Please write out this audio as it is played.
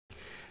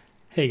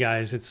Hey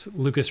guys, it's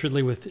Lucas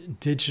Ridley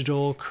with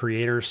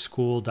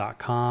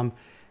digitalcreatorschool.com,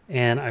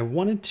 and I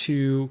wanted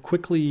to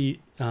quickly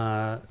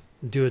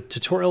do a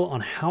tutorial on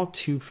how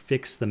to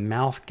fix the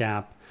mouth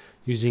gap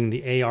using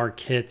the AR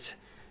kit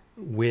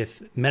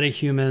with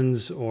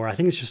Metahumans, or I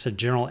think it's just a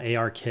general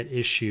AR kit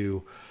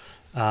issue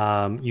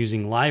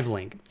using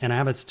LiveLink. And I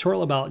have a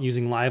tutorial about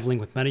using LiveLink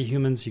with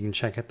Metahumans. You can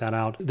check that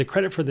out. The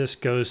credit for this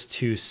goes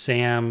to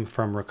Sam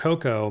from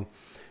Rococo.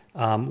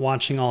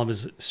 Watching all of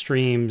his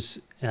streams,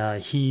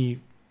 he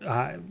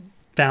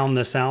found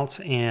this out,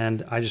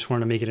 and I just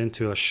wanted to make it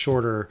into a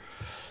shorter,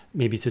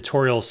 maybe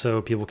tutorial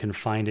so people can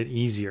find it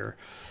easier.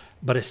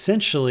 But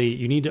essentially,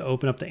 you need to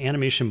open up the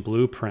animation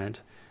blueprint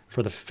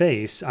for the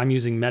face. I'm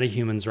using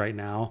Metahumans right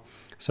now.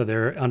 So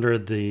they're under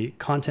the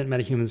Content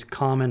Metahumans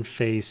Common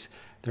Face.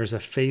 There's a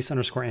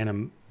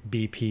face_anim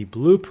BP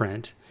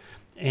blueprint.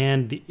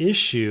 And the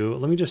issue,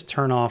 let me just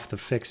turn off the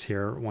fix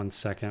here 1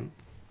 second.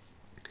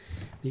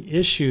 The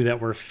issue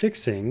that we're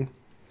fixing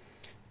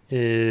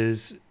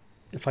is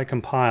if I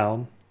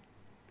compile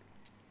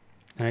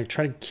and I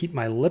try to keep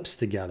my lips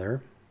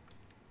together,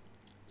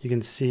 you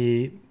can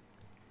see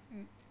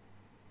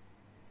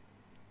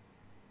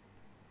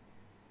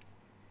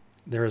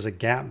there is a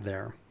gap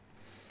there.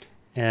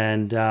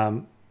 And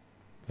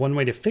one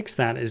way to fix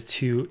that is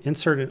to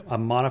insert a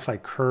modify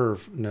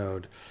curve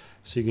node.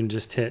 So you can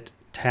just hit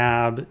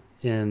tab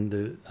in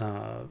the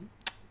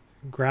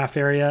graph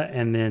area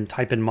and then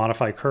type in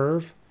modify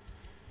curve.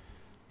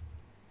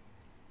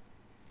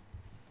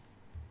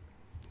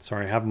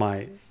 Sorry, I have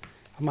my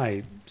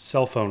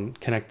cell phone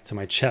connected to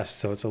my chest,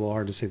 so it's a little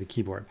hard to see the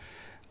keyboard.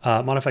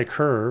 Modify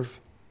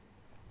curve,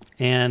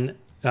 and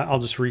I'll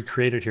just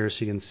recreate it here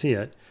so you can see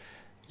it.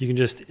 You can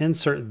just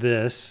insert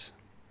this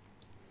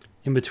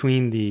in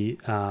between the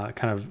kind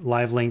of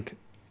LiveLink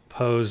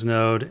pose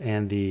node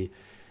and the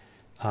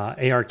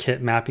ARKit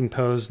mapping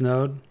pose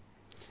node.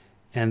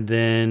 And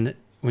then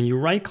when you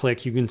right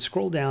click, you can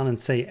scroll down and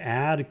say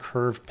add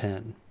curve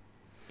pin.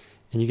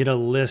 And you get a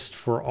list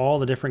for all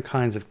the different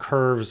kinds of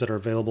curves that are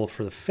available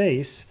for the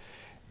face.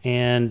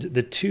 And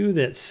the two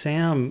that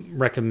Sam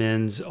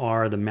recommends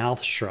are the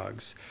mouth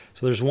shrugs.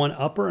 So there's one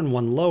upper and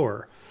one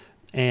lower.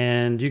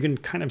 And you can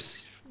kind of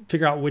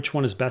figure out which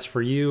one is best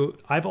for you.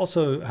 I've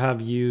also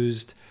have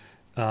used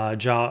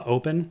jaw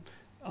open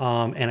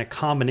and a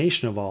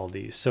combination of all of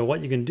these. So what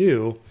you can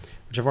do,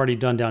 which I've already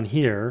done down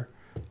here,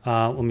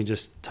 let me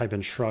just type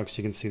in shrug so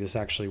you can see this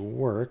actually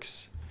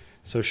works.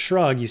 So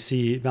shrug, you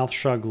see mouth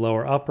shrug,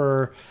 lower,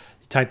 upper,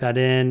 you type that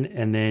in,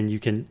 and then you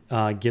can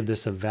give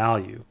this a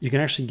value. You can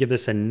actually give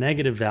this a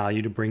negative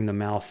value to bring the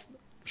mouth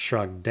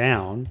shrug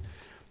down,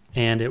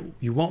 and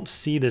you won't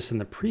see this in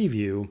the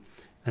preview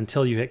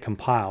until you hit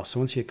compile. So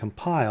once you hit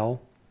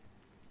compile,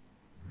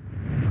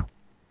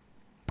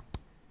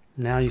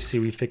 now you see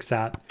we fixed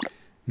that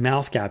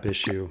mouth gap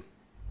issue,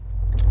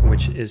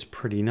 which is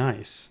pretty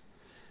nice.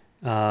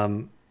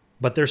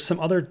 But there's some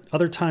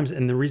other times,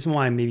 and the reason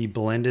why I maybe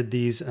blended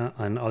these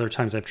and other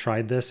times I've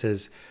tried this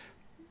is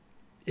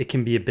it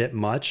can be a bit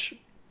much.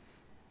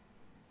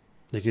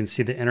 You can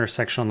see the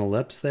intersection on the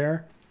lips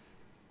there.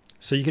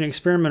 So you can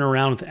experiment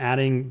around with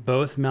adding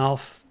both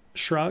mouth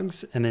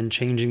shrugs and then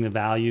changing the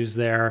values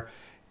there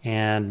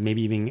and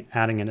maybe even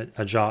adding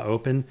a jaw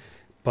open.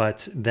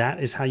 But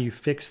that is how you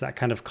fix that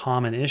kind of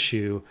common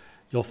issue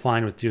you'll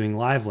find with doing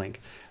LiveLink.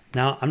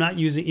 Now, I'm not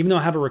using, even though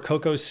I have a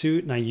Rococo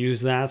suit and I use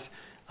that,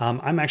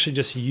 I'm actually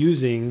just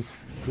using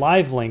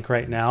LiveLink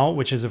right now,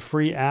 which is a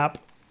free app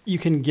you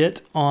can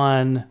get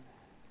on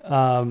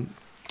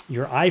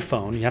your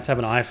iPhone. You have to have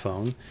an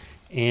iPhone,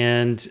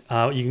 and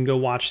you can go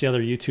watch the other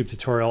YouTube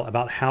tutorial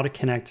about how to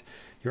connect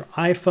your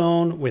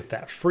iPhone with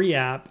that free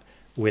app,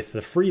 with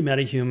the free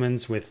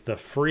Metahumans, with the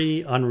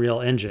free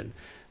Unreal Engine.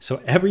 So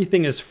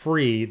everything is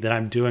free that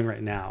I'm doing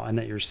right now and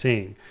that you're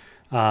seeing,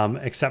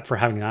 except for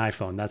having an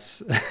iPhone.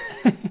 That's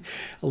a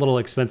little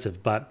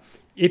expensive, but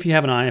if you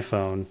have an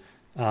iPhone,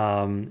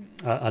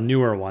 a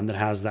newer one that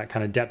has that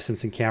kind of depth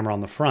sensing camera on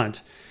the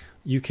front,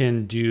 you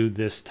can do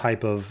this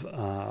type of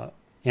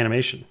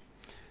animation.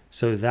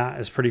 So that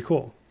is pretty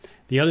cool.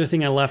 The other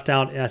thing I left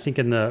out, I think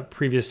in the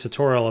previous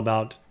tutorial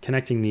about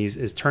connecting these,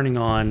 is turning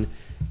on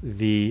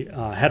the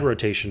head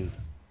rotation,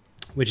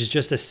 which is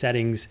just a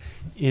settings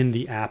in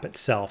the app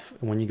itself.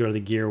 And when you go to the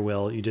gear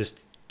wheel, you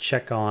just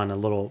check on a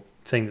little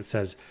thing that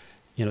says,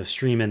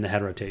 stream in the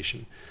head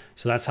rotation.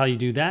 So that's how you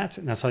do that,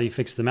 and that's how you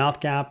fix the mouth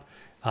gap.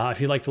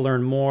 If you'd like to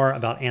learn more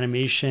about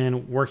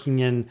animation, working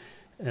in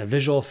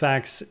visual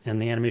effects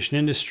and the animation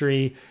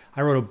industry,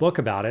 I wrote a book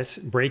about it,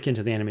 Break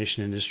into the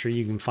Animation Industry.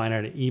 You can find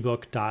it at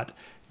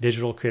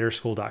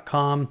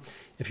ebook.digitalcreatorschool.com.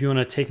 If you want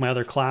to take my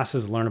other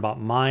classes, learn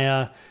about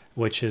Maya,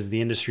 which is the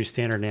industry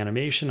standard in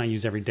animation I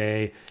use every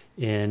day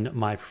in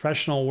my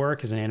professional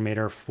work as an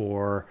animator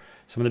for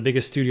some of the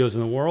biggest studios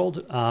in the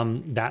world,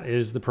 that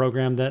is the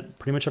program that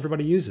pretty much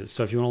everybody uses.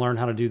 So if you want to learn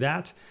how to do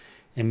that,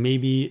 and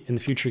maybe in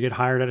the future get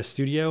hired at a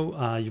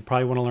studio, you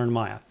probably want to learn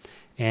Maya.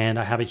 And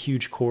I have a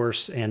huge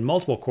course and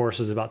multiple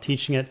courses about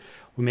teaching it.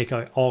 We make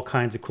all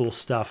kinds of cool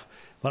stuff.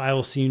 But I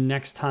will see you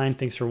next time.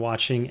 Thanks for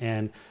watching,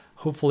 and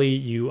Hopefully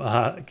you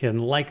can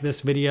like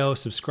this video,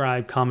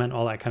 subscribe, comment,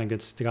 all that kind of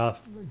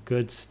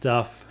good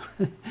stuff.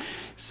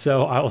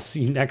 So I will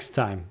see you next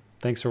time.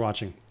 Thanks for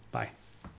watching. Bye.